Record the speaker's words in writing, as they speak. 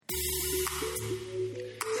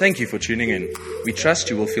Thank you for tuning in. We trust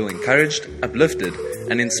you will feel encouraged, uplifted,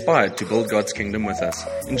 and inspired to build God's kingdom with us.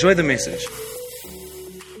 Enjoy the message.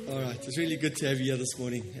 All right, it's really good to have you here this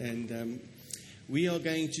morning. And we are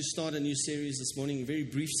going to start a new series this morning, a very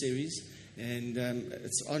brief series. And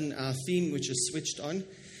it's on our theme, which is switched on.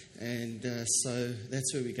 And so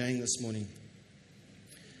that's where we're going this morning.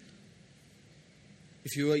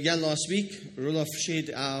 If you were here last week, Roloff shared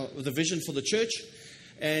the vision for the church.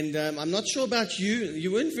 And I'm not sure about you.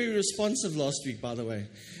 You weren't very responsive last week, by the way.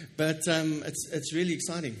 But it's really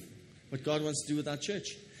exciting what God wants to do with our church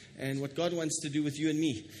and what God wants to do with you and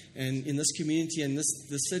me and in this community and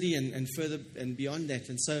this city and further and beyond that.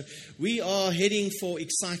 And so we are heading for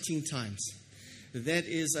exciting times. That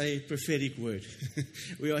is a prophetic word.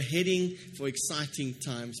 We are heading for exciting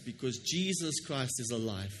times because Jesus Christ is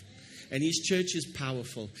alive. And His church is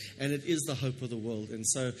powerful, and it is the hope of the world. And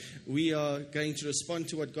so we are going to respond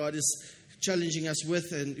to what God is challenging us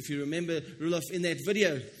with. And if you remember, Roloff, in that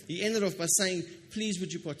video, he ended off by saying, please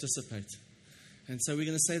would you participate? And so we're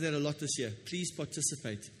going to say that a lot this year. Please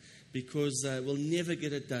participate, because we'll never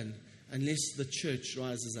get it done unless the church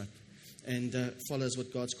rises up and follows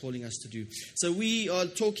what God's calling us to do. So we are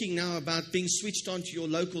talking now about being switched on to your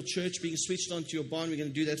local church, being switched on to your barn. We're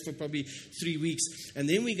going to do that for probably 3 weeks. And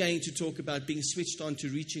then we're going to talk about being switched on to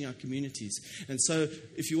reaching our communities. And so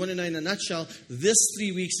if you want to know in a nutshell, this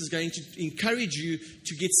 3 weeks is going to encourage you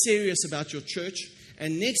to get serious about your church.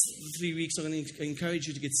 And next 3 weeks are going to encourage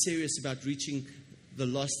you to get serious about reaching the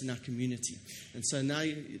lost in our community. And so now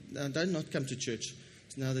don't not come to church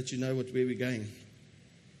now that you know where we're going.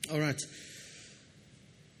 All right.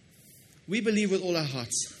 We believe with all our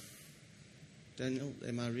hearts. Daniel,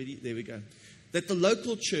 am I ready? There we go. That the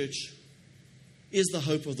local church is the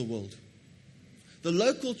hope of the world. The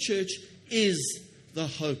local church is the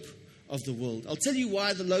hope of the world. I'll tell you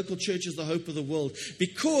why the local church is the hope of the world.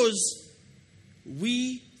 Because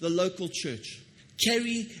we, the local church,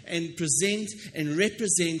 carry and present and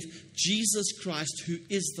represent Jesus Christ, who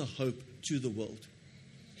is the hope to the world.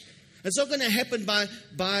 It's not going to happen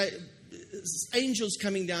by angels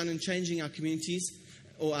coming down and changing our communities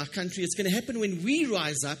or our country. It's going to happen when we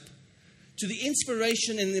rise up to the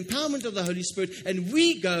inspiration and the empowerment of the Holy Spirit and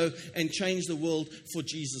we go and change the world for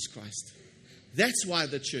Jesus Christ. That's why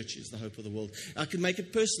the church is the hope of the world. I can make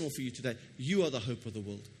it personal for you today. You are the hope of the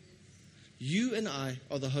world. You and I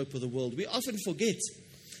are the hope of the world. We often forget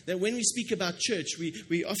that when we speak about church,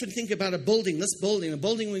 we often think about a building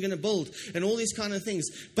we're going to build, and all these kind of things.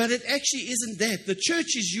 But it actually isn't that. The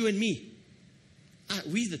church is you and me.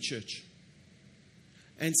 We the church.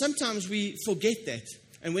 And sometimes we forget that.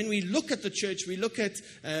 And when we look at the church, we look at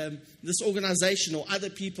this organization or other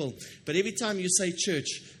people. But every time you say church,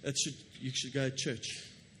 you should go, church.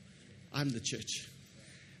 I'm the church.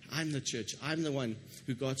 I'm the church. I'm the one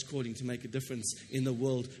who God's calling to make a difference in the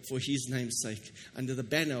world for His name's sake, under the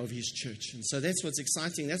banner of His church. And so that's what's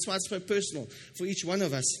exciting. That's why it's so personal for each one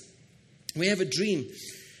of us. We have a dream.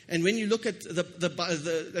 And when you look at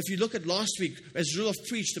if you look at last week, as Roloff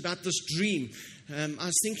preached about this dream, I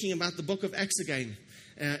was thinking about the book of Acts again.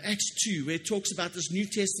 Acts 2, where it talks about this New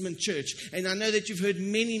Testament church. And I know that you've heard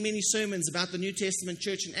many, many sermons about the New Testament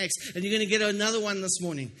church in Acts, and you're going to get another one this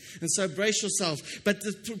morning. And so brace yourself. But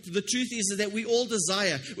the truth is that we all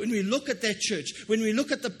desire, when we look at that church, when we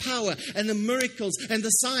look at the power and the miracles and the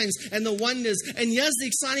signs and the wonders, and here's the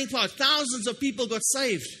exciting part, thousands of people got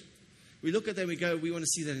saved. We look at that and we go, we want to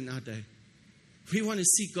see that in our day. We want to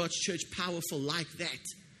see God's church powerful like that.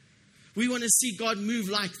 We want to see God move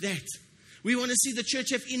like that. We want to see the church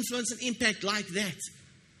have influence and impact like that.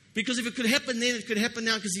 Because if it could happen then, it could happen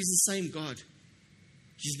now, because He's the same God.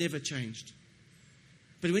 He's never changed.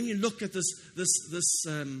 But when you look at this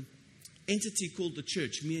entity called the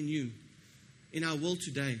church, me and you, in our world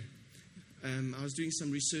today, I was doing some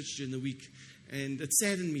research during the week, and it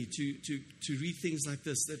saddened me to read things like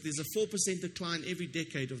this, that there's a 4% decline every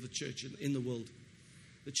decade of the church in the world.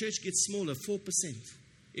 The church gets smaller, 4%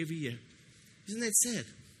 every year. Isn't that sad?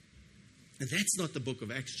 And that's not the book of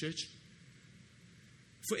Acts, church.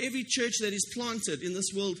 For every church that is planted in this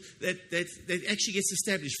world that actually gets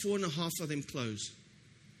established, 4.5 of them close.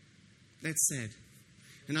 That's sad.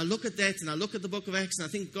 And I look at that and I look at the book of Acts and I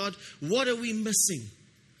think, God, what are we missing?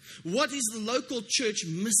 What is the local church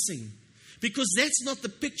missing? Because that's not the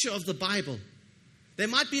picture of the Bible. There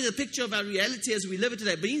might be the picture of our reality as we live it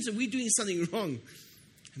today, but it means that we're doing something wrong.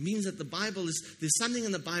 It means that there's something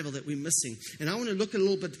in the Bible that we're missing. And I want to look a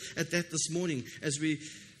little bit at that this morning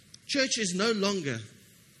church is no longer,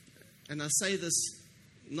 and I say this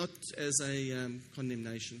not as a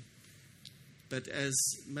condemnation, but as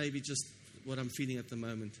maybe just what I'm feeling at the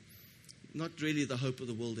moment. not really the hope of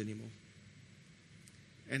the world anymore.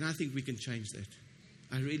 And I think we can change that.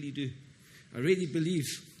 I really do. I really believe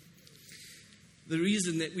the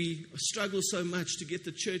reason that we struggle so much to get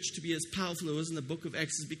the church to be as powerful as it was in the book of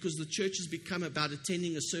Acts is because the church has become about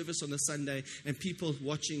attending a service on a Sunday and people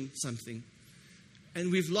watching something.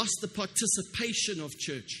 And we've lost the participation of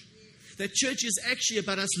church. That church is actually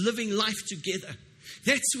about us living life together.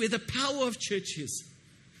 That's where the power of church is.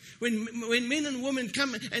 When men and women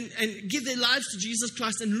come and give their lives to Jesus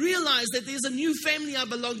Christ and realize that there's a new family I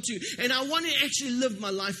belong to and I want to actually live my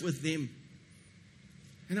life with them.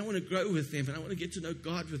 And I want to grow with them and I want to get to know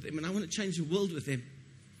God with them and I want to change the world with them.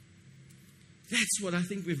 That's what I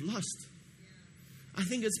think we've lost. I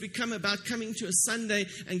think it's become about coming to a Sunday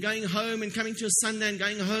and going home and coming to a Sunday and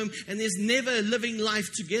going home, and there's never living life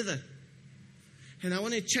together. And I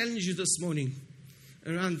want to challenge you this morning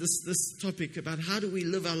around this topic about how do we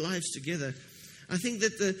live our lives together. I think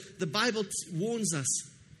that the Bible warns us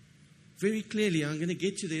very clearly, I'm going to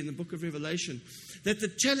get to there in the book of Revelation, that the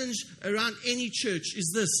challenge around any church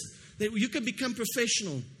is this, that you can become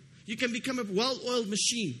professional. You can become a well-oiled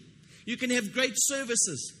machine. You can have great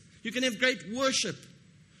services. You can have great worship.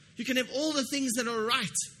 You can have all the things that are right.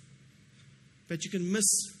 But you can miss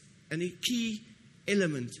a key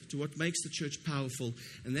element to what makes the church powerful,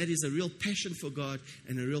 and that is a real passion for God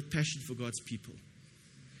and a real passion for God's people.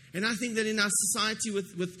 And I think that in our society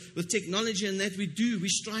with technology and that we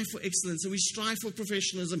strive for excellence and we strive for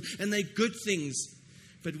professionalism, and they're good things.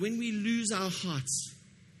 But when we lose our hearts,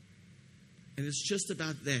 and it's just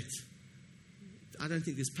about that, I don't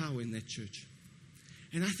think there's power in that church.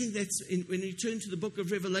 And I think that's, when you turn to the book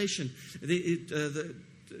of Revelation,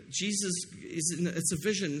 Jesus it's a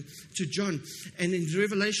vision to John. And in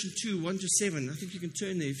Revelation 2, 1-7, I think you can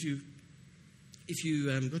turn there if you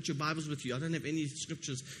got your Bibles with you. I don't have any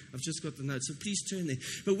scriptures. I've just got the notes. So please turn there.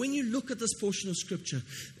 But when you look at this portion of Scripture,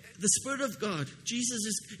 the Spirit of God, Jesus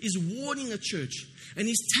is warning a church. And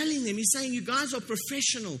He's telling them, He's saying, you guys are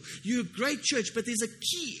professional. You're a great church. But there's a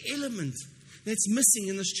key element that's missing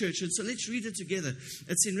in this church. And so let's read it together.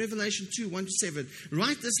 It's in Revelation 2, 1-7.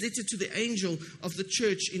 Write this letter to the angel of the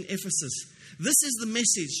church in Ephesus. This is the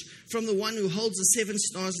message from the one who holds the 7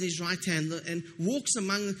 stars in his right hand and walks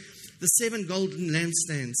among the 7 golden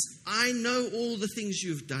lampstands. I know all the things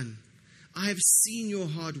you've done. I have seen your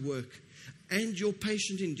hard work and your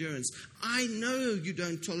patient endurance. I know you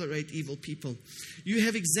don't tolerate evil people. You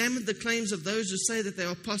have examined the claims of those who say that they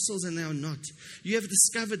are apostles and they are not. You have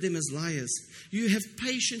discovered them as liars. You have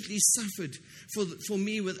patiently suffered for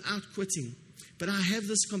me without quitting. But I have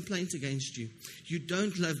this complaint against you. You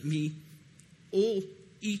don't love me or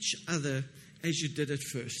each other as you did at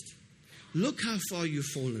first. Look how far you've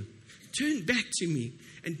fallen. Turn back to me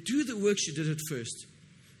and do the works you did at first.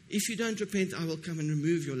 If you don't repent, I will come and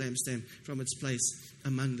remove your lampstand from its place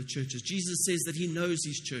among the churches. Jesus says that He knows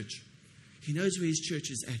His church. He knows where His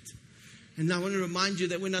church is at. And I want to remind you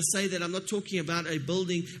that when I say that, I'm not talking about a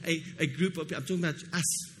building, a group of people. I'm talking about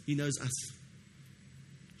us. He knows us.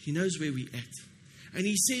 He knows where we're at. And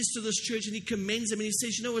He says to this church, and He commends them, and He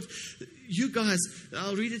says, you know what, you guys,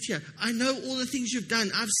 I'll read it here. I know all the things you've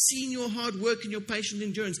done. I've seen your hard work and your patient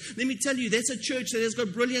endurance. Let me tell you, that's a church that has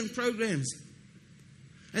got brilliant programs.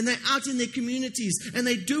 And they're out in their communities, and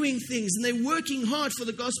they're doing things, and they're working hard for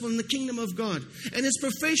the gospel and the kingdom of God. And it's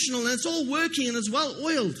professional, and it's all working, and it's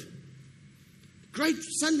well-oiled. Great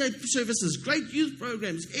Sunday services, great youth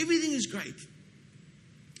programs, everything is great.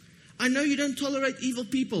 I know you don't tolerate evil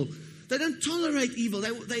people. They don't tolerate evil.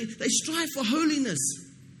 They strive for holiness.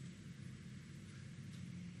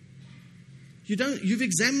 You've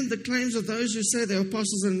examined the claims of those who say they're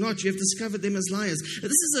apostles and not. You have discovered them as liars.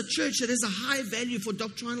 This is a church that has a high value for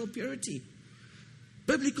doctrinal purity,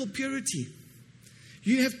 biblical purity.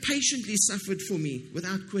 You have patiently suffered for me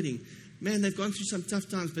without quitting. Man, they've gone through some tough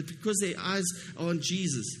times, but because their eyes are on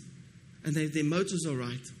Jesus and their motives are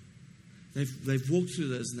right, they've walked through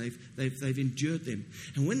those and they've endured them.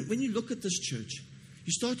 And when you look at this church,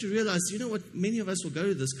 you start to realize, you know what, many of us will go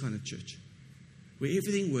to this kind of church where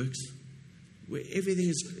everything works, where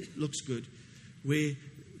everything looks good, where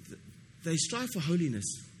they strive for holiness,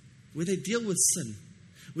 where they deal with sin,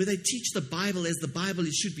 where they teach the Bible as the Bible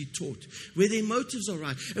should be taught, where their motives are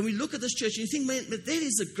right. And we look at this church and you think, man, but that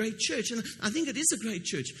is a great church. And I think it is a great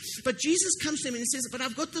church. But Jesus comes to them and He says, but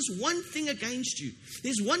I've got this one thing against you.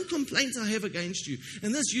 There's one complaint I have against you.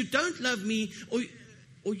 And this, you don't love me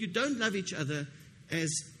or you don't love each other as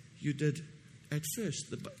you did at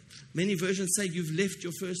first. Many versions say you've left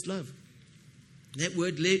your first love. That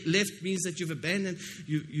word left means that you've abandoned,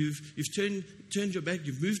 you've turned your back,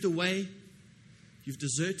 you've moved away, you've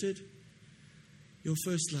deserted your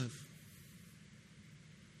first love.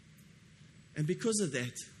 And because of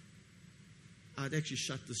that, I'd actually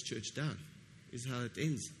shut this church down, is how it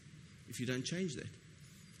ends, if you don't change that.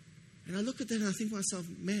 And I look at that and I think to myself,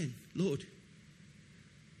 man, Lord,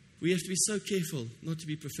 we have to be so careful not to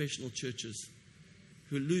be professional churches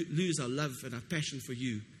who lose our love and our passion for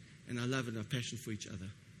you and our love and our passion for each other.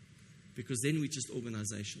 Because then we're just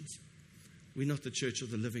organizations. We're not the church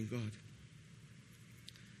of the living God.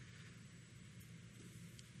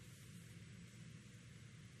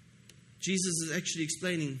 Jesus is actually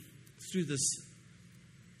explaining through this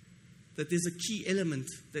that there's a key element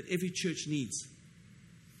that every church needs.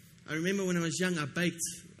 I remember when I was young, I baked.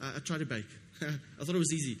 I tried to bake. I thought it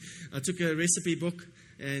was easy. I took a recipe book,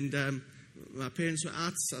 and my parents were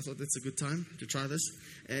out, so I thought that's a good time to try this.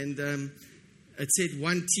 And it said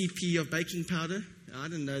 1 TP of baking powder. I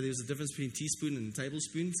didn't know there was a difference between teaspoon and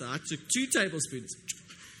tablespoon, so I took 2 tablespoons.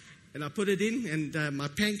 And I put it in, and my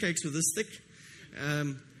pancakes were this thick.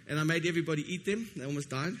 And I made everybody eat them. They almost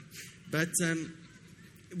died. But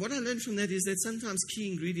what I learned from that is that sometimes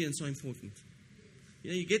key ingredients are important.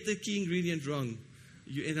 You get the key ingredient wrong,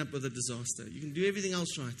 you end up with a disaster. You can do everything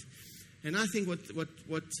else right. And I think what the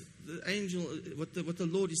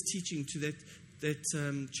Lord is teaching to that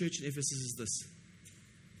church in Ephesus is this.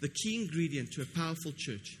 The key ingredient to a powerful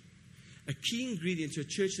church, a key ingredient to a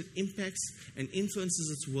church that impacts and influences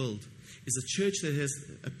its world, is a church that has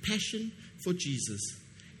a passion for Jesus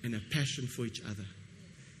and a passion for each other.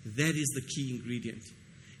 That is the key ingredient.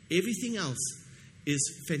 Everything else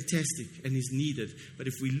is fantastic and is needed. But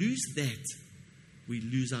if we lose that, we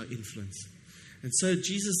lose our influence. And so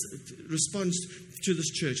Jesus responds to this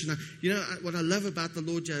church. And what I love about the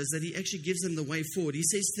Lord is that He actually gives them the way forward. He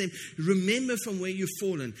says to them, remember from where you've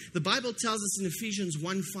fallen. The Bible tells us in Ephesians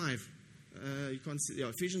 1:5. You can't see,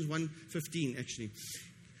 Ephesians 1:15 actually.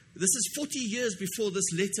 This is 40 years before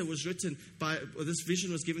this letter was written, or this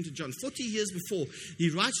vision was given to John. 40 years before, he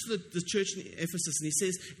writes to the church in Ephesus, and he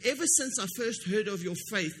says, ever since I first heard of your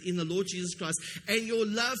faith in the Lord Jesus Christ and your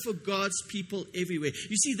love for God's people everywhere.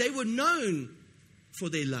 You see, they were known for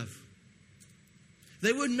their love.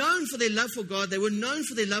 They were known for their love for God. They were known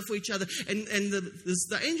for their love for each other. And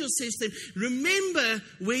the angel says to them, remember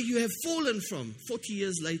where you have fallen from 40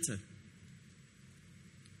 years later.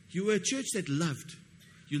 You were a church that loved.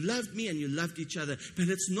 You loved me and you loved each other, but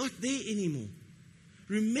it's not there anymore.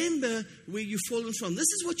 Remember where you've fallen from. This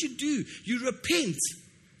is what you do. You repent.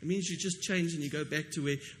 It means you just change and you go back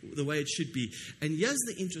to the way it should be. And here's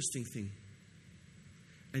the interesting thing.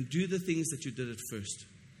 And do the things that you did at first.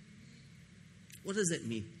 What does that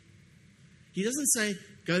mean? He doesn't say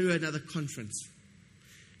go to another conference.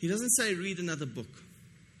 He doesn't say read another book.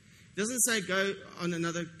 He doesn't say go on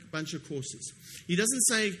another bunch of courses. He doesn't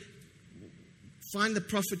say find the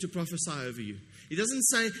prophet to prophesy over you. He doesn't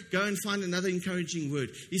say, go and find another encouraging word.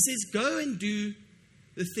 He says, go and do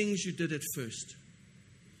the things you did at first.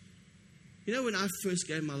 You know, when I first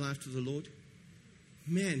gave my life to the Lord,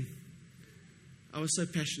 man, I was so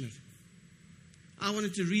passionate. I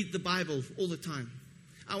wanted to read the Bible all the time.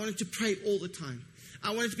 I wanted to pray all the time.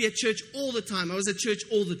 I wanted to be at church all the time. I was at church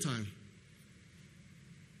all the time.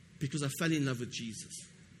 Because I fell in love with Jesus.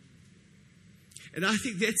 And I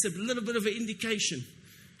think that's a little bit of an indication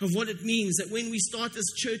of what it means that when we start as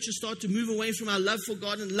churches start to move away from our love for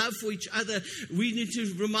God and love for each other, we need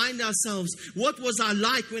to remind ourselves, what was I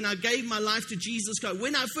like when I gave my life to Jesus Christ?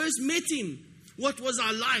 When I first met Him, what was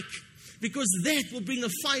I like? Because that will bring a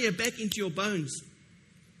fire back into your bones.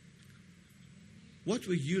 What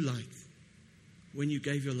were you like when you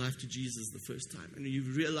gave your life to Jesus the first time and you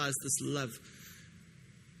realized this love?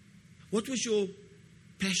 What was your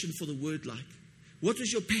passion for the Word like? What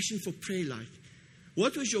was your passion for prayer like?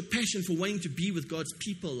 What was your passion for wanting to be with God's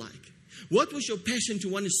people like? What was your passion to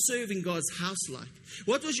want to serve in God's house like?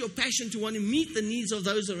 What was your passion to want to meet the needs of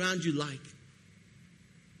those around you like?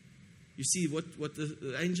 You see, what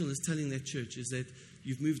the angel is telling that church is that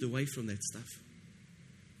you've moved away from that stuff.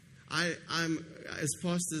 I'm as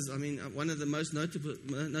pastors, one of the most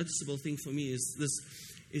noticeable things for me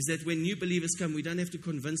is that when new believers come, we don't have to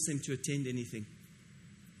convince them to attend anything.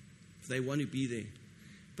 They want to be there.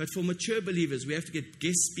 But for mature believers, we have to get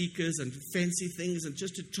guest speakers and fancy things and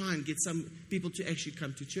just to try and get some people to actually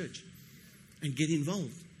come to church and get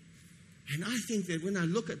involved. And I think that when I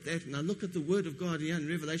look at that and I look at the Word of God here in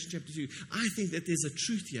Revelation chapter 2, I think that there's a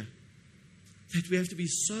truth here that we have to be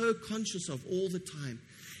so conscious of all the time,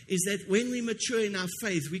 is that when we mature in our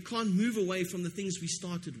faith, we can't move away from the things we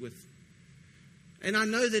started with. And I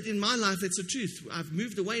know that in my life, it's a truth. I've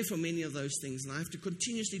moved away from many of those things, and I have to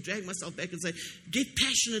continuously drag myself back and say, get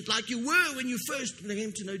passionate like you were when you first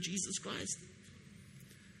came to know Jesus Christ.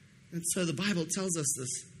 And so the Bible tells us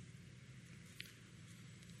this.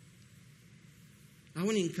 I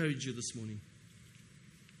want to encourage you this morning.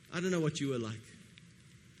 I don't know what you were like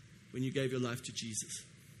when you gave your life to Jesus.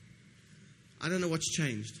 I don't know what's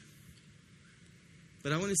changed.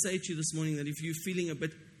 But I want to say to you this morning that if you're feeling a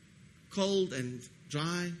bit cold and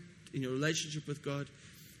dry in your relationship with God,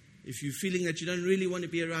 if you're feeling that you don't really want to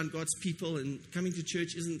be around God's people and coming to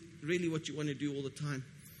church isn't really what you want to do all the time,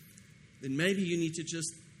 then maybe you need to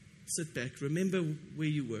just sit back. Remember where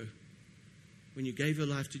you were when you gave your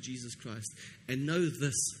life to Jesus Christ. And know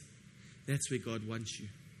this, that's where God wants you.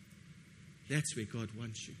 That's where God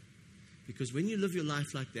wants you. Because when you live your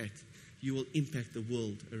life like that, you will impact the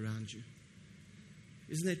world around you.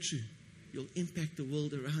 Isn't that true? You'll impact the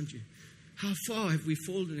world around you. How far have we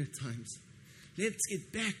fallen at times? Let's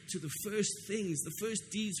get back to the first things, the first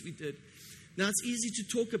deeds we did. Now, it's easy to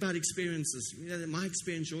talk about experiences. You know, my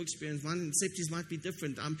experience, your experience, mine and Septi's might be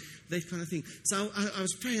different, that kind of thing. So I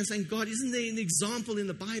was praying and saying, God, isn't there an example in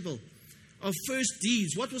the Bible of first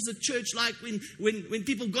deeds? What was the church like when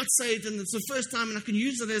people got saved and it's the first time, and I can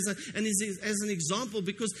use it as an example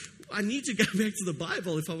because I need to go back to the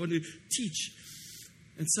Bible if I want to teach.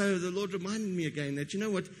 And so the Lord reminded me again that, you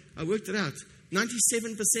know what, I worked it out.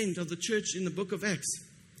 97% of the church in the book of Acts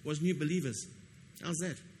was new believers. How's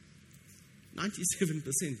that? 97%.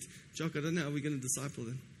 Jock, I don't know how we're going to disciple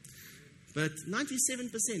them. But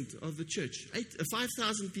 97% of the church,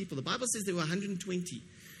 5,000 people. The Bible says there were 120.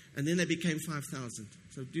 And then they became 5,000.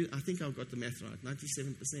 So I think I've got the math right,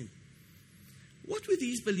 97%. What were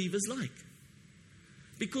these believers like?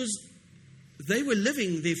 Because they were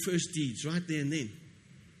living their first deeds right there and then.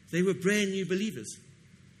 They were brand new believers.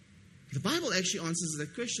 The Bible actually answers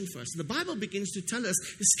that question for us. The Bible begins to tell us,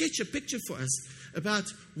 sketch a picture for us about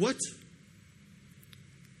what,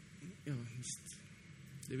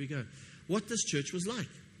 there we go, what this church was like.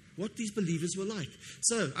 What these believers were like.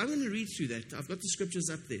 So, I'm going to read through that. I've got the scriptures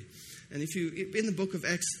up there. And if you're in the book of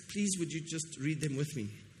Acts, please would you just read them with me.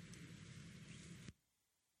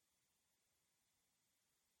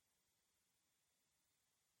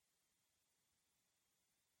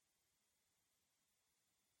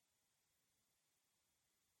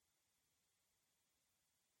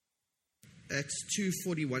 Acts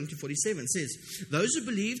 2:41 to 47 says, those who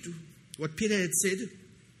believed what Peter had said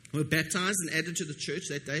were baptized and added to the church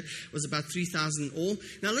that day. Was about 3,000 in all.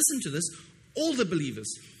 Now listen to this. All the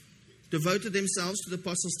believers devoted themselves to the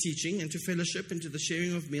apostles' teaching and to fellowship and to the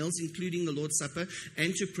sharing of meals, including the Lord's Supper,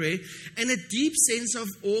 and to prayer. And a deep sense of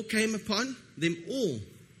awe came upon them all.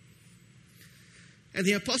 And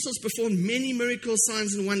the apostles performed many miracles,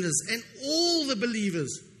 signs, and wonders. And all the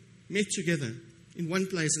believers met together in one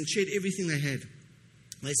place and shared everything they had.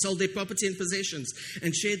 They sold their property and possessions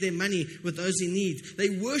and shared their money with those in need. They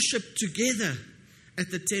worshipped together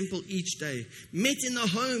at the temple each day, met in the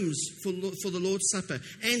homes for the Lord's Supper,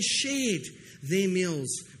 and shared their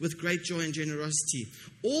meals with great joy and generosity,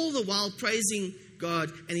 all the while praising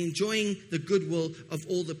God and enjoying the goodwill of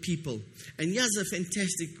all the people. And here's a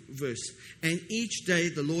fantastic verse. And each day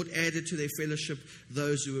the Lord added to their fellowship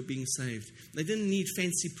those who were being saved. They didn't need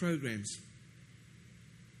fancy programs.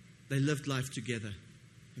 They lived life together.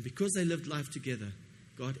 And because they lived life together,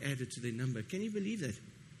 God added to their number. Can you believe that?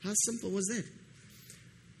 How simple was that?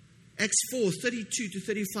 Acts 4:32 to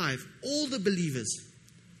 35. All the believers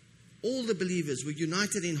were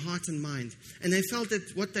united in heart and mind. And they felt that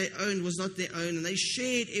what they owned was not their own. And they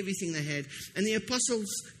shared everything they had. And the apostles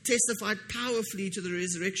testified powerfully to the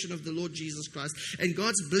resurrection of the Lord Jesus Christ. And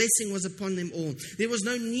God's blessing was upon them all. There was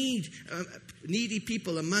no needy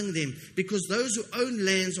people among them, because those who owned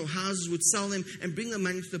lands or houses would sell them and bring the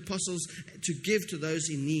money to the apostles to give to those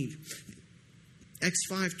in need. Acts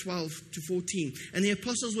 5:12 to 14. And the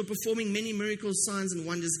apostles were performing many miracles, signs, and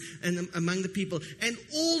wonders among the people. And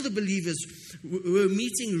all the believers were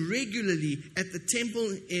meeting regularly at the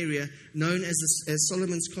temple area known as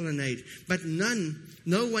Solomon's Colonnade. But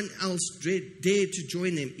no one else dared to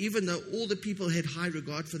join them, even though all the people had high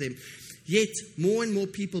regard for them. Yet more and more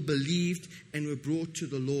people believed and were brought to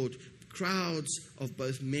the Lord. Crowds of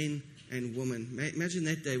both men and women. Imagine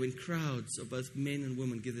that day when crowds of both men and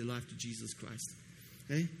women give their life to Jesus Christ.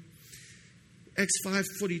 Okay? Acts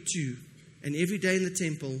 5:42. And every day in the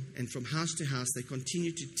temple and from house to house they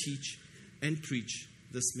continued to teach and preach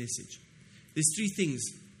this message. There's three things.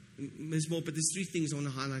 There's more, but there's three things I want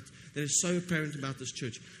to highlight that is so apparent about this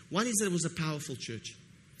church. One is that it was a powerful church.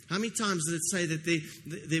 How many times did it say that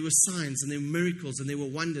there were signs and there were miracles and there were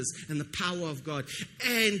wonders and the power of God,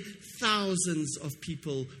 and thousands of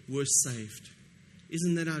people were saved?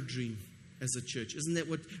 Isn't that our dream? as a church. Isn't that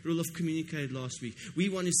what Rule of communicated last week? We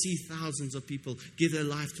want to see thousands of people give their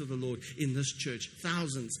life to the Lord in this church.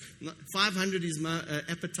 Thousands. 500 is my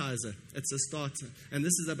appetizer. It's a starter. And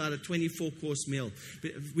this is about a 24-course meal.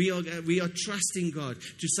 But we are trusting God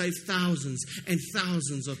to save thousands and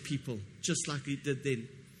thousands of people, just like He did then.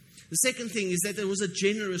 The second thing is that there was a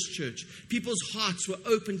generous church. People's hearts were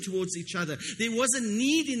open towards each other. There was a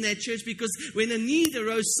need in that church because when a need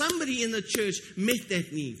arose, somebody in the church met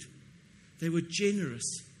that need. They were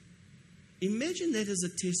generous. Imagine that as a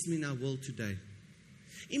testimony in our world today.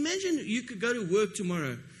 Imagine you could go to work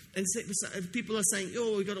tomorrow and say, people are saying,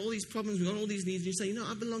 oh, we've got all these problems, we've got all these needs. And you say,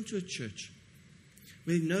 I belong to a church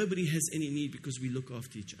where nobody has any need because we look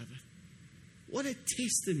after each other. What a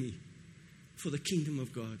testimony for the kingdom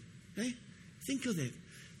of God. Hey? Think of that.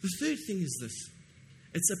 The third thing is this.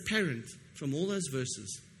 It's apparent from all those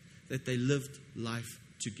verses that they lived life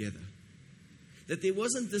together. That there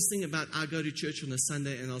wasn't this thing about, I'll go to church on a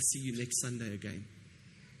Sunday and I'll see you next Sunday again.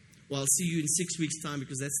 Or I'll see you in 6 weeks' time,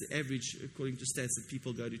 because that's the average, according to stats, that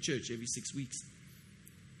people go to church every 6 weeks.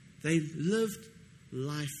 They lived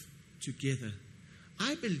life together.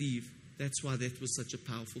 I believe that's why that was such a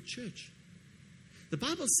powerful church. The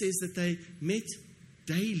Bible says that they met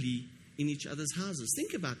daily in each other's houses.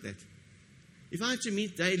 Think about that. If I had to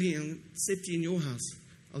meet daily and Septi in your house,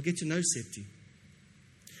 I'll get to know Septi.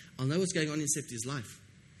 I'll know what's going on in Septi's life.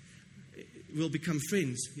 We'll become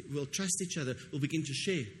friends. We'll trust each other. We'll begin to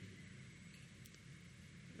share.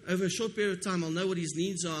 Over a short period of time, I'll know what his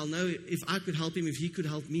needs are. I'll know if I could help him, if he could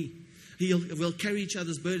help me. We'll carry each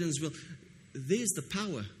other's burdens. There's the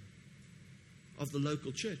power of the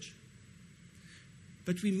local church.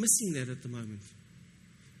 But we're missing that at the moment.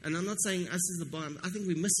 And I'm not saying us as the Bible. I think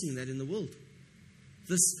we're missing that in the world.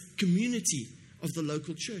 This community of the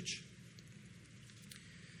local church.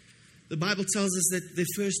 The Bible tells us that their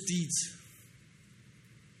first deeds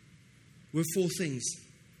were 4 things.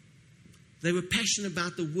 They were passionate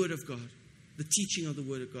about the Word of God, the teaching of the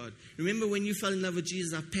Word of God. Remember when you fell in love with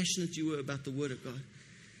Jesus, how passionate you were about the Word of God.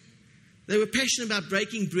 They were passionate about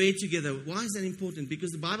breaking bread together. Why is that important?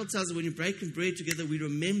 Because the Bible tells us when you break bread together, we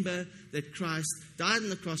remember that Christ died on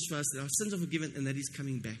the cross for us, that our sins are forgiven, and that He's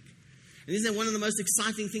coming back. And isn't that one of the most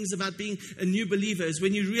exciting things about being a new believer, is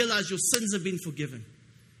when you realize your sins have been forgiven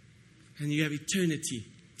and you have eternity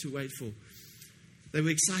to wait for. They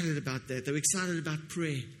were excited about that. They were excited about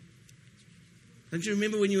prayer. Don't you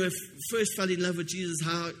remember when you first fell in love with Jesus,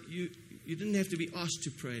 how you didn't have to be asked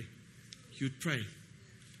to pray. You'd pray.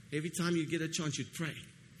 Every time you get a chance, you'd pray.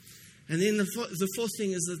 And then the fourth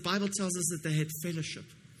thing is the Bible tells us that they had fellowship.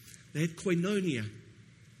 They had koinonia.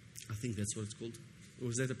 I think that's what it's called. Or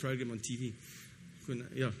was that a program on TV?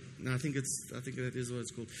 Yeah. No, I think that is what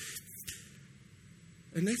it's called.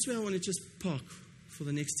 And that's where I want to just park for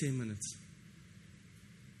the next 10 minutes.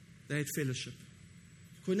 They had fellowship.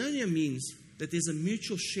 Koinonia means that there's a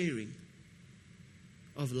mutual sharing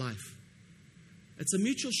of life. It's a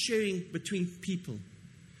mutual sharing between people.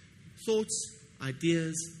 Thoughts,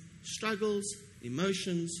 ideas, struggles,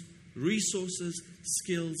 emotions, resources,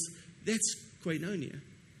 skills. That's koinonia.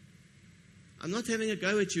 I'm not having a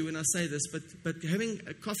go at you when I say this, but having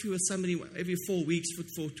a coffee with somebody every 4 weeks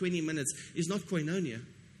for 20 minutes is not koinonia.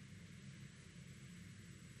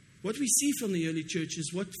 What we see from the early church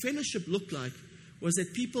is what fellowship looked like was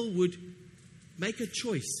that people would make a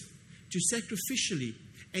choice to sacrificially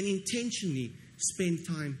and intentionally spend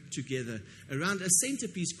time together around a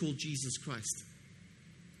centerpiece called Jesus Christ.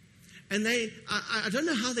 And I don't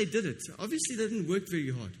know how they did it. Obviously, they didn't work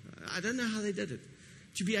very hard. I don't know how they did it.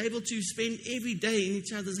 To be able to spend every day in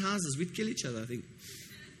each other's houses, we'd kill each other, I think.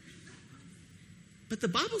 But the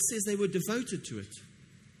Bible says they were devoted to it.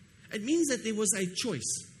 It means that there was a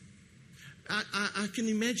choice. I can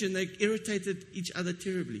imagine they irritated each other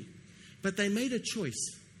terribly. But they made a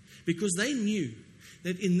choice because they knew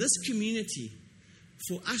that in this community,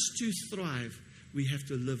 for us to thrive, we have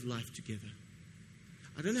to live life together.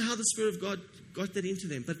 I don't know how the Spirit of God got that into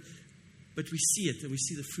them, but we see it and we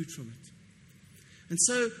see the fruit from it. And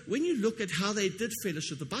so when you look at how they did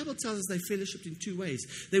fellowship, the Bible tells us they fellowshiped in 2 ways.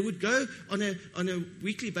 They would go on a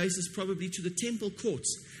weekly basis probably to the temple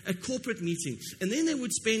courts, a corporate meeting. And then they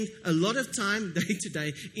would spend a lot of time day to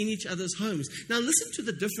day in each other's homes. Now listen to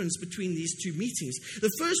the difference between these 2 meetings. The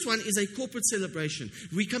first one is a corporate celebration.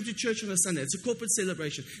 We come to church on a Sunday. It's a corporate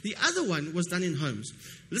celebration. The other one was done in homes.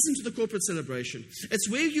 Listen to the corporate celebration. It's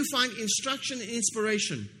where you find instruction and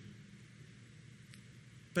inspiration.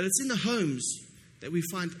 But it's in the homes that we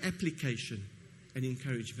find application and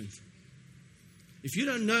encouragement. If you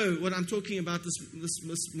don't know what I'm talking about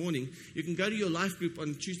this morning, you can go to your life group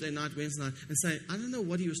on Tuesday night, Wednesday night, and say, I don't know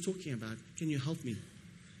what he was talking about. Can you help me?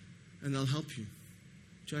 And I'll help you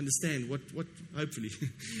to understand what hopefully,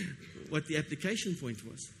 what the application point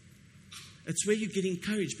was. It's where you get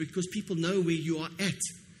encouraged because people know where you are at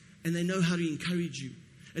and they know how to encourage you.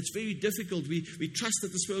 It's very difficult. We trust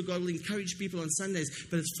that the Spirit of God will encourage people on Sundays,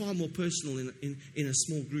 but it's far more personal in a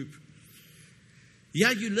small group.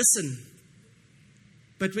 Yeah, you listen.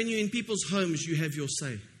 But when you're in people's homes, you have your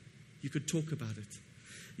say. You could talk about it.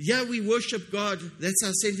 Yeah, we worship God. That's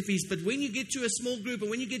our centerpiece. But when you get to a small group, or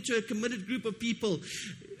when you get to a committed group of people,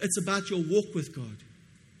 it's about your walk with God.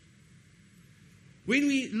 When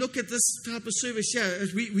we look at this type of service,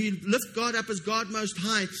 we lift God up as God Most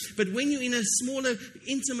High. But when you're in a smaller,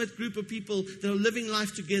 intimate group of people that are living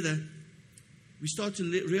life together, we start to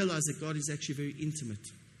realize that God is actually very intimate.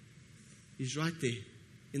 He's right there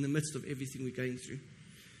in the midst of everything we're going through.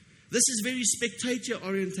 This is very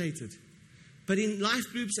spectator-orientated. But in life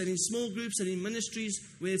groups and in small groups and in ministries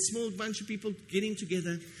where it's a small bunch of people getting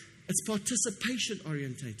together, it's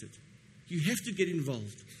participation-orientated. You have to get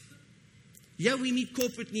involved. Yeah, we meet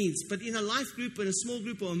corporate needs, but in a life group, in a small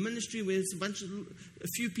group or a ministry where it's a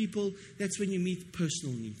few people, that's when you meet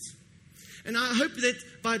personal needs. And I hope that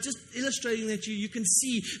by just illustrating that you can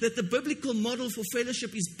see that the biblical model for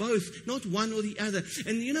fellowship is both, not one or the other.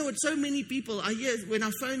 And you know what, so many people, I hear when I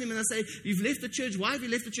phone them and I say, you've left the church, why have you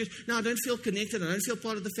left the church? No, I don't feel connected, I don't feel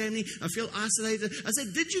part of the family, I feel isolated. I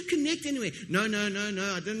say, did you connect anyway? No,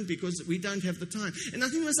 I didn't because we don't have the time. And I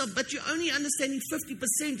think to myself, but you're only understanding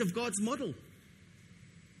 50% of God's model.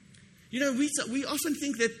 You know, we often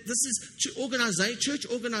think that this is church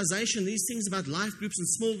organization, these things about life groups and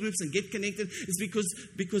small groups and get connected, is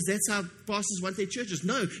because that's how pastors want their churches.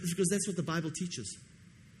 No, it's because that's what the Bible teaches.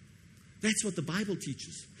 That's what the Bible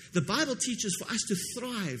teaches. The Bible teaches for us to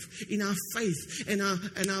thrive in our faith and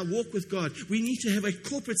our walk with God. We need to have a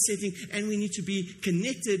corporate setting and we need to be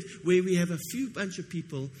connected where we have a few bunch of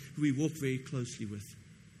people who we walk very closely with.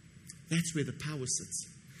 That's where the power sits.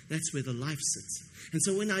 That's where the life sits. And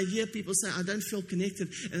so when I hear people say, I don't feel connected,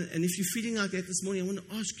 and if you're feeling like that this morning, I want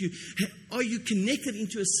to ask you, are you connected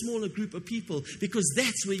into a smaller group of people? Because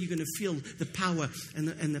that's where you're going to feel the power and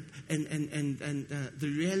the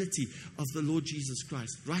reality of the Lord Jesus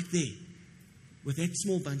Christ, right there, with that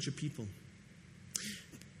small bunch of people.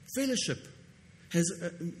 Fellowship has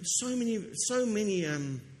so many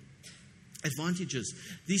advantages.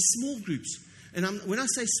 These small groups. And when I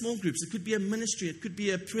say small groups, it could be a ministry, it could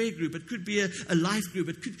be a prayer group, it could be a life group.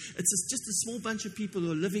 It's just a small bunch of people who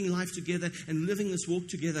are living life together and living this walk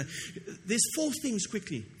together. There's 4 things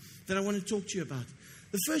quickly that I want to talk to you about.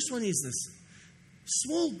 The first one is this.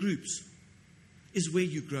 Small groups is where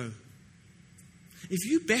you grow. If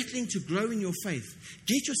you're battling to grow in your faith,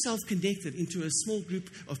 get yourself connected into a small group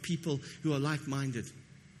of people who are like-minded.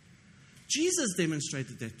 Jesus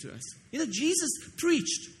demonstrated that to us. You know, Jesus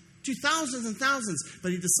preached to thousands and thousands,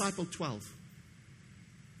 but he discipled 12.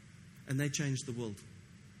 And they changed the world.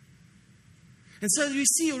 And so you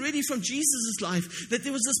see already from Jesus' life that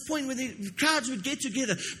there was this point where the crowds would get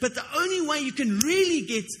together. But the only way you can really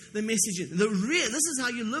get the message in, this is how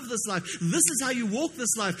you live this life, this is how you walk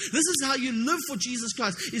this life, this is how you live for Jesus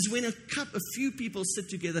Christ, is when a few people sit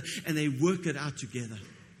together and they work it out together.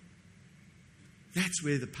 That's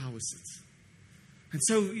where the power sits. And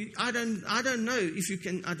so I don't know if you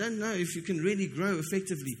can really grow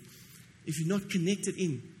effectively if you're not connected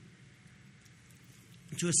into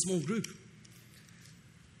a small group.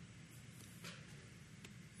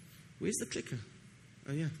 Where's the clicker?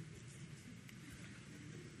 Oh yeah.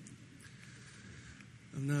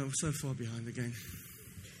 Oh no, I'm so far behind again.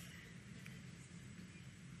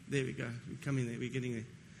 There we go. We're coming there. We're getting there.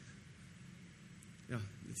 Yeah,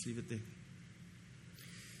 let's leave it there.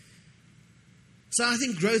 So I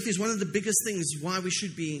think growth is one of the biggest things why we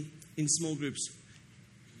should be in small groups.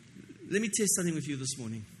 Let me test something with you this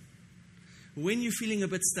morning. When you're feeling a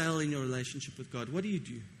bit stale in your relationship with God, what do?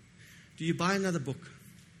 Do you buy another book?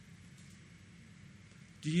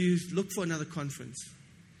 Do you look for another conference?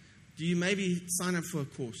 Do you maybe sign up for a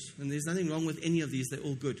course? And there's nothing wrong with any of these. They're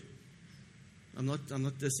all good. I'm not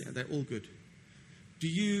dissing. They're all good. Do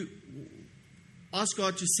you ask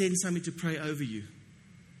God to send somebody to pray over you?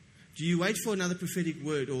 Do you wait for another prophetic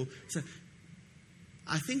word?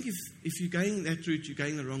 I think if you're going that route, you're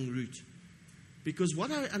going the wrong route. Because what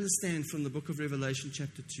I understand from the book of Revelation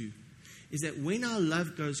chapter 2 is that when our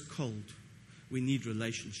love goes cold, we need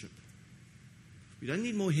relationship. You don't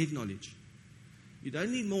need more head knowledge. You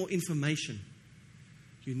don't need more information.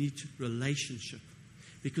 You need relationship.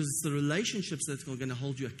 Because it's the relationships that's going to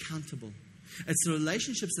hold you accountable. It's the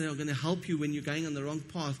relationships that are going to help you when you're going on the wrong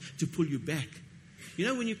path to pull you back. You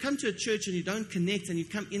know, when you come to a church and you don't connect and you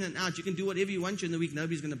come in and out, you can do whatever you want during the week.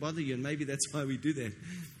 Nobody's going to bother you, and maybe that's why we do that.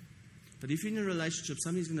 But if you're in a relationship,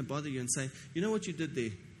 somebody's going to bother you and say, you know what you did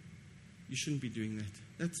there? You shouldn't be doing that.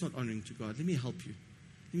 That's not honoring to God. Let me help you.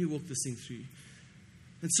 Let me walk this thing through you.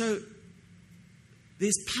 And so,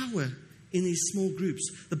 there's power in these small groups.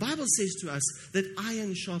 The Bible says to us that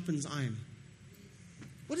iron sharpens iron.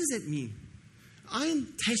 What does that mean?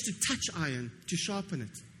 Iron has to touch iron to sharpen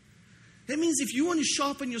it. That means if you want to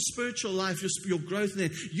sharpen your spiritual life, your growth,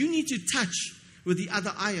 you need to touch with the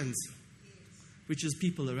other irons, which is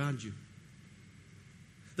people around you.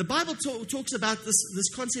 The Bible talks about this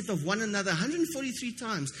concept of one another 143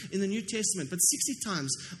 times in the New Testament, but 60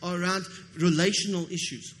 times are around relational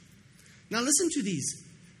issues. Now listen to these.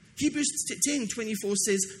 Hebrews 10:24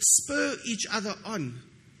 says, spur each other on.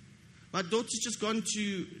 My daughter's just gone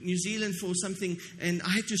to New Zealand for something, and I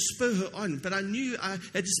had to spur her on. But I knew I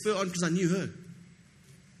had to spur on because I knew her.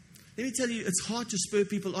 Let me tell you, it's hard to spur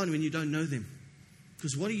people on when you don't know them.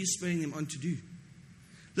 Because what are you spurring them on to do?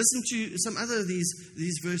 Listen to some other of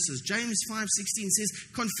these verses. James 5:16 says,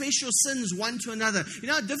 confess your sins one to another. You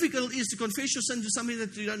know how difficult it is to confess your sin to somebody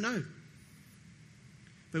that you don't know.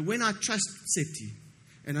 But when I trust Septi,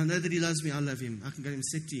 and I know that he loves me, I love him. I can go to him and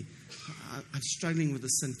say, Septi, I'm struggling with a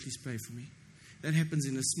sin, please pray for me. That happens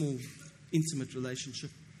in a small, intimate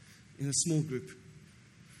relationship, in a small group.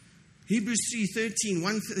 Hebrews 3:13,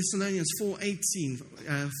 1 Thessalonians 4:18,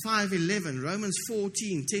 5:11, Romans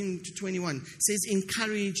 14:10-21 says,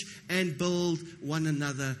 encourage and build one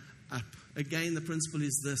another up. Again, the principle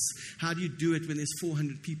is this. How do you do it when there's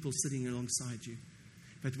 400 people sitting alongside you?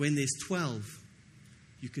 But when there's 12,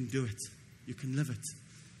 you can do it. You can live it.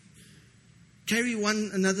 Carry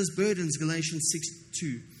one another's burdens, Galatians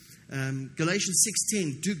 6:2. Galatians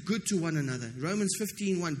 6:10, do good to one another. Romans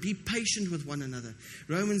 15:1, be patient with one another.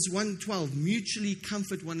 Romans 1:12, mutually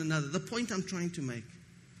comfort one another. The point I'm trying to make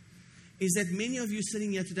is that many of you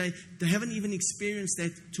sitting here today, they haven't even experienced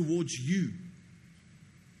that towards you.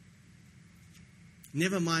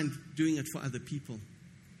 Never mind doing it for other people.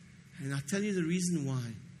 And I tell you the reason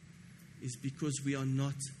why is because we are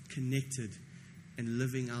not connected and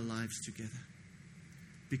living our lives together.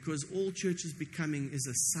 Because all church is becoming is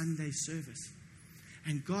a Sunday service.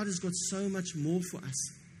 And God has got so much more for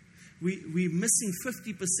us. We're missing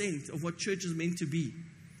 50% of what church is meant to be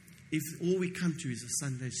if all we come to is a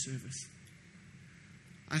Sunday service.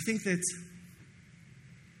 I think that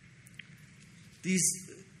these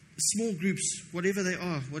small groups, whatever they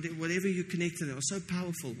are, whatever you're connected to, are so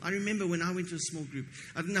powerful. I remember when I went to a small group,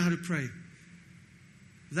 I didn't know how to pray.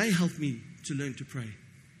 They helped me to learn to pray.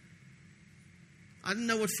 I didn't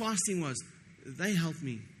know what fasting was. They helped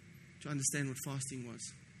me to understand what fasting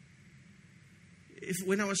was.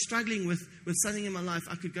 When I was struggling with something in my life,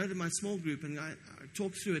 I could go to my small group and I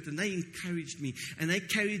talked through it, and they encouraged me, and they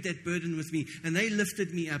carried that burden with me, and they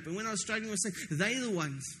lifted me up. And when I was struggling with something, they're the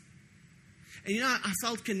ones. And you know, I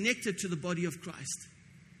felt connected to the body of Christ.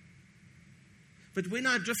 But when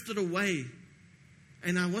I drifted away,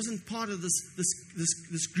 and I wasn't part of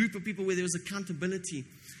this group of people where there was accountability,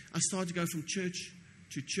 I started to go from church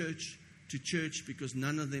to church to church because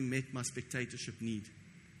none of them met my spectatorship need.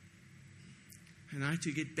 And I had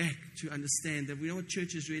to get back to understand that we know what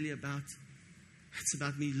church is really about. It's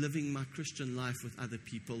about me living my Christian life with other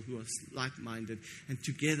people who are like-minded. And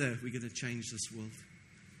together we're going to change this world.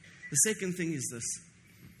 The second thing is this.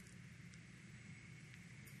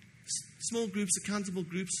 Small groups, accountable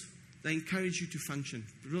groups, they encourage you to function.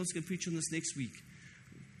 Ron's going to preach on this next week.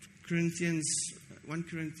 1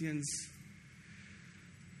 Corinthians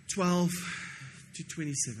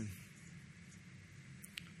 12-27.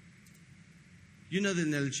 You know the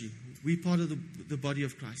analogy. We're part of the body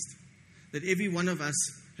of Christ. That every one of us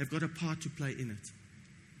have got a part to play in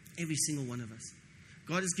it. Every single one of us.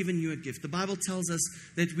 God has given you a gift. The Bible tells us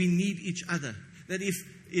that we need each other. That if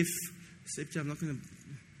I'm not going to,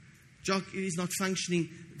 Jock is not functioning,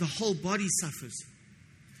 the whole body suffers.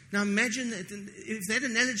 Now imagine that if that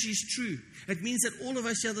analogy is true, it means that all of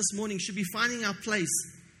us here this morning should be finding our place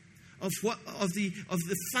of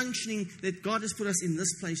the functioning that God has put us in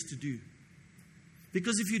this place to do.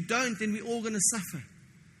 Because if you don't, then we're all going to suffer.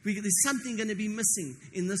 There's something going to be missing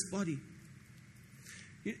in this body.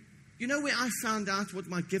 You know where I found out what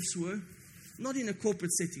my gifts were? Not in a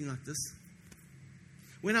corporate setting like this.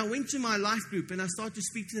 When I went to my life group and I started to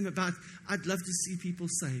speak to them about, I'd love to see people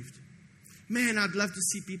saved. Man, I'd love to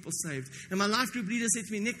see people saved. And my life group leader said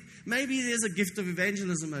to me, Nick, maybe there's a gift of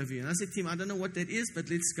evangelism over you. And I said to him, I don't know what that is, but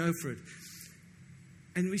let's go for it.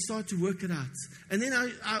 And we start to work it out. And then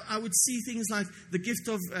I would see things like the gift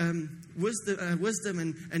of wisdom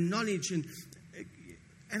and knowledge. And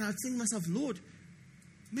I'd think to myself, Lord,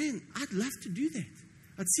 man, I'd love to do that.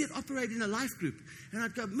 I'd see it operate in a life group. And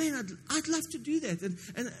I'd go, man, I'd love to do that.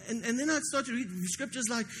 And then I'd start to read scriptures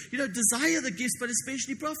like, desire the gifts, but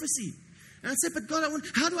especially prophecy. And I'd say, but God,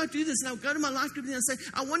 how do I do this? And I'll go to my life group and I'll say,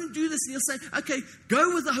 I want to do this. And he'll say, okay,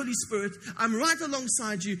 go with the Holy Spirit. I'm right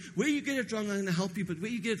alongside you. Where you get it wrong, I'm going to help you. But where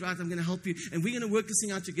you get it right, I'm going to help you. And we're going to work this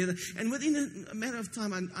thing out together. And within a matter of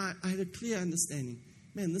time, I had a clear understanding.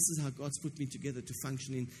 Man, this is how God's put me together to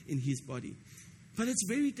function in His body. But it's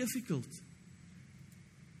very difficult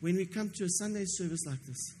when we come to a Sunday service like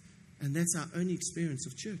this. And that's our only experience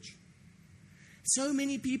of church. So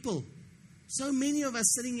many people, so many of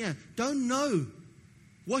us sitting here don't know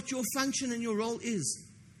what your function and your role is.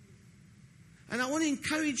 And I want to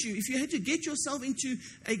encourage you, if you had to get yourself into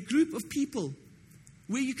a group of people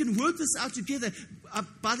where you can work this out together,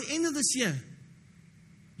 by the end of this year,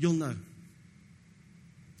 you'll know.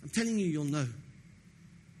 I'm telling you, you'll know.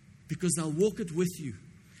 Because they'll walk it with you.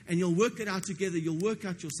 And you'll work it out together. You'll work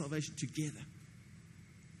out your salvation together.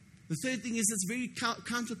 The third thing is it's very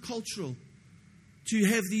countercultural to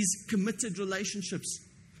have these committed relationships.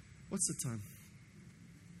 What's the time?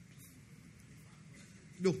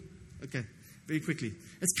 No. Okay. Very quickly.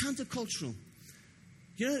 It's countercultural.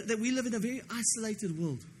 You know that we live in a very isolated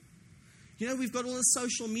world. You know, we've got all the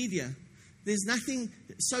social media. There's nothing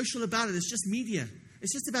social about it. It's just media.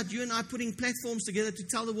 It's just about you and I putting platforms together to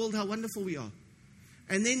tell the world how wonderful we are.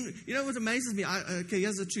 And then, you know what amazes me? Okay,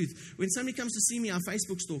 here's the truth. When somebody comes to see me, I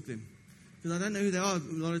Facebook stalk them. Because I don't know who they are a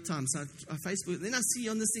lot of times. So I Facebook, then I see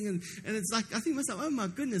on this thing, and it's like, I think to myself, oh my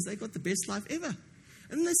goodness, they got the best life ever.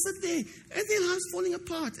 And they sit there, and their life's falling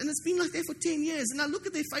apart. And it's been like that for 10 years. And I look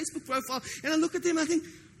at their Facebook profile, and I look at them, and I think,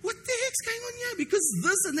 what the heck's going on here? Because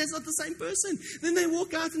this and that's not the same person. Then they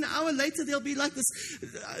walk out, and an hour later, they'll be like this,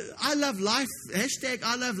 I love life, hashtag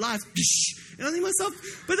I love life. And I think to myself,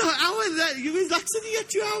 but an hour that you were like sitting here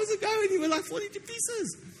 2 hours ago, and you were like falling to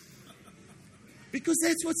pieces. Because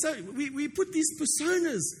that's what's so, we put these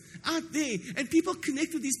personas out there, and people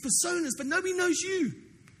connect with these personas, but nobody knows you.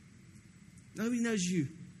 Nobody knows you.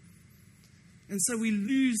 And so we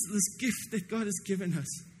lose this gift that God has given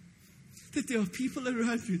us. That there are people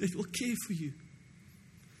around you that will care for you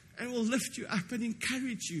and will lift you up and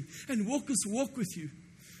encourage you and walk with you.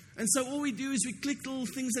 And so all we do is we click little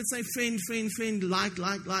things that say friend,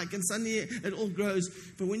 like, and suddenly it all grows.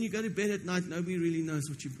 But when you go to bed at night, nobody really knows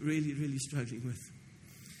what you're really struggling with.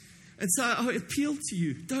 And so I appeal to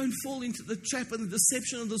you, don't fall into the trap and the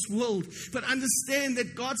deception of this world, but understand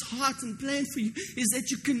that God's heart and plan for you is that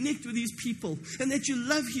you connect with His people and that you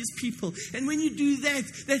love His people. And when you do that,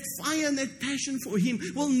 that fire and that passion for Him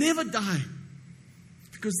will never die.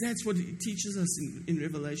 Because that's what it teaches us in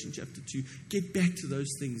Revelation chapter 2. Get back to those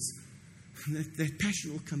things. And that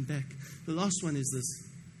passion will come back. The last one is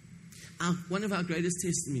this. One of our greatest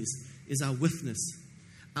testimonies is our witness.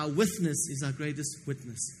 Our witness is our greatest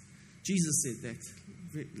witness. Jesus said that.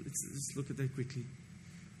 Let's look at that quickly.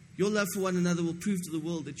 Your love for one another will prove to the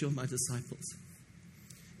world that you're my disciples.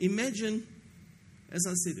 Imagine, as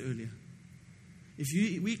I said earlier, if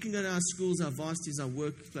we can go to our schools, our varsities, our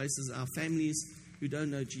workplaces, our families who don't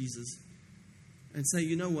know Jesus, and say,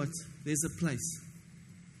 you know what, there's a place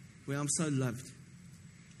where I'm so loved,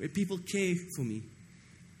 where people care for me.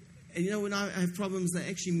 And you know, when I have problems, they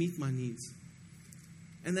actually meet my needs.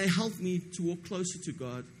 And they help me to walk closer to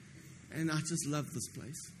God. And I just love this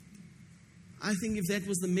place. I think if that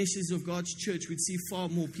was the message of God's church, we'd see far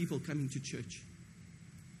more people coming to church.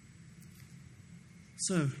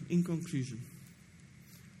 So, in conclusion,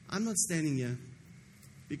 I'm not standing here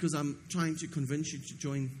because I'm trying to convince you to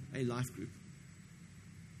join a life group.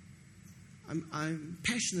 I'm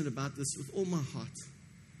passionate about this with all my heart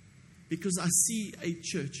because I see a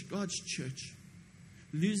church, God's church,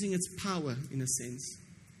 losing its power in a sense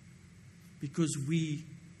because we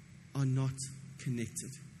are not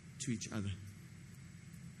connected to each other.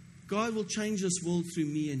 God will change this world through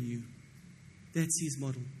me and you. That's His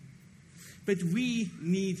model. But we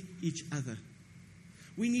need each other.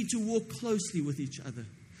 We need to walk closely with each other.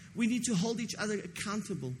 We need to hold each other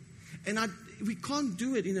accountable. And we can't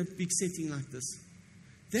do it in a big setting like this.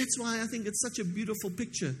 That's why I think it's such a beautiful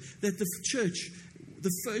picture that the church,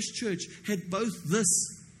 the first church, had both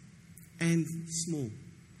this and small.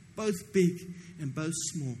 Both big and both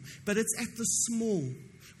small. But it's at the small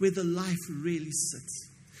where the life really sits.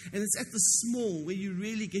 And it's at the small where you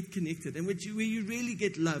really get connected, and where you really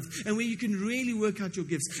get loved, and where you can really work out your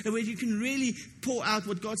gifts, and where you can really pour out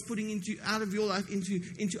what God's putting out of your life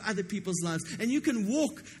into other people's lives. And you can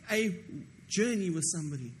walk a journey with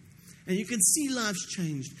somebody. And you can see lives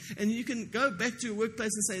changed. And you can go back to your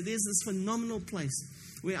workplace and say, there's this phenomenal place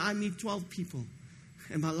where I meet 12 people,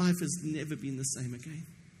 and my life has never been the same again.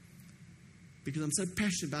 Because I'm so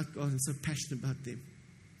passionate about God and so passionate about them.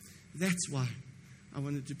 That's why I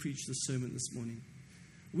wanted to preach this sermon this morning.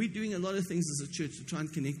 We're doing a lot of things as a church to try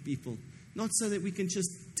and connect people. Not so that we can just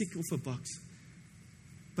tick off a box.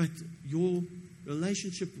 But your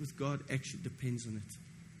relationship with God actually depends on it.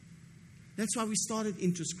 That's why we started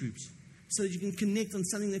interest groups. So that you can connect on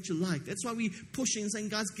something that you like. That's why we're pushing and saying,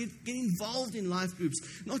 guys, get involved in life groups.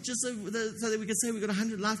 Not just so that we can say we've got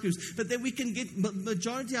 100 life groups, but that we can get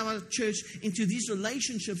majority of our church into these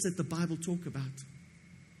relationships that the Bible talk about.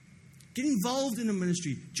 Get involved in a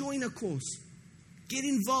ministry. Join a course. Get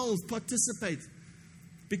involved. Participate.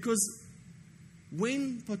 Because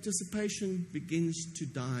when participation begins to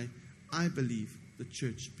die, I believe the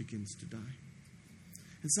church begins to die.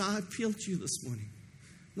 And so I appeal to you this morning.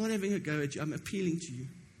 Not having a go at you, I'm appealing to you.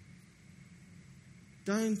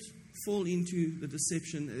 Don't fall into the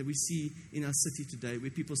deception that we see in our city today, where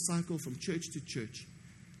people cycle from church to church,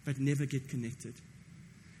 but never get connected.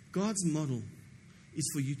 God's model is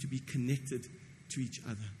for you to be connected to each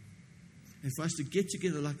other. And for us to get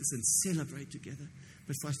together like this and celebrate together,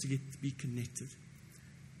 but for us to be connected.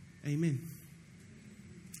 Amen.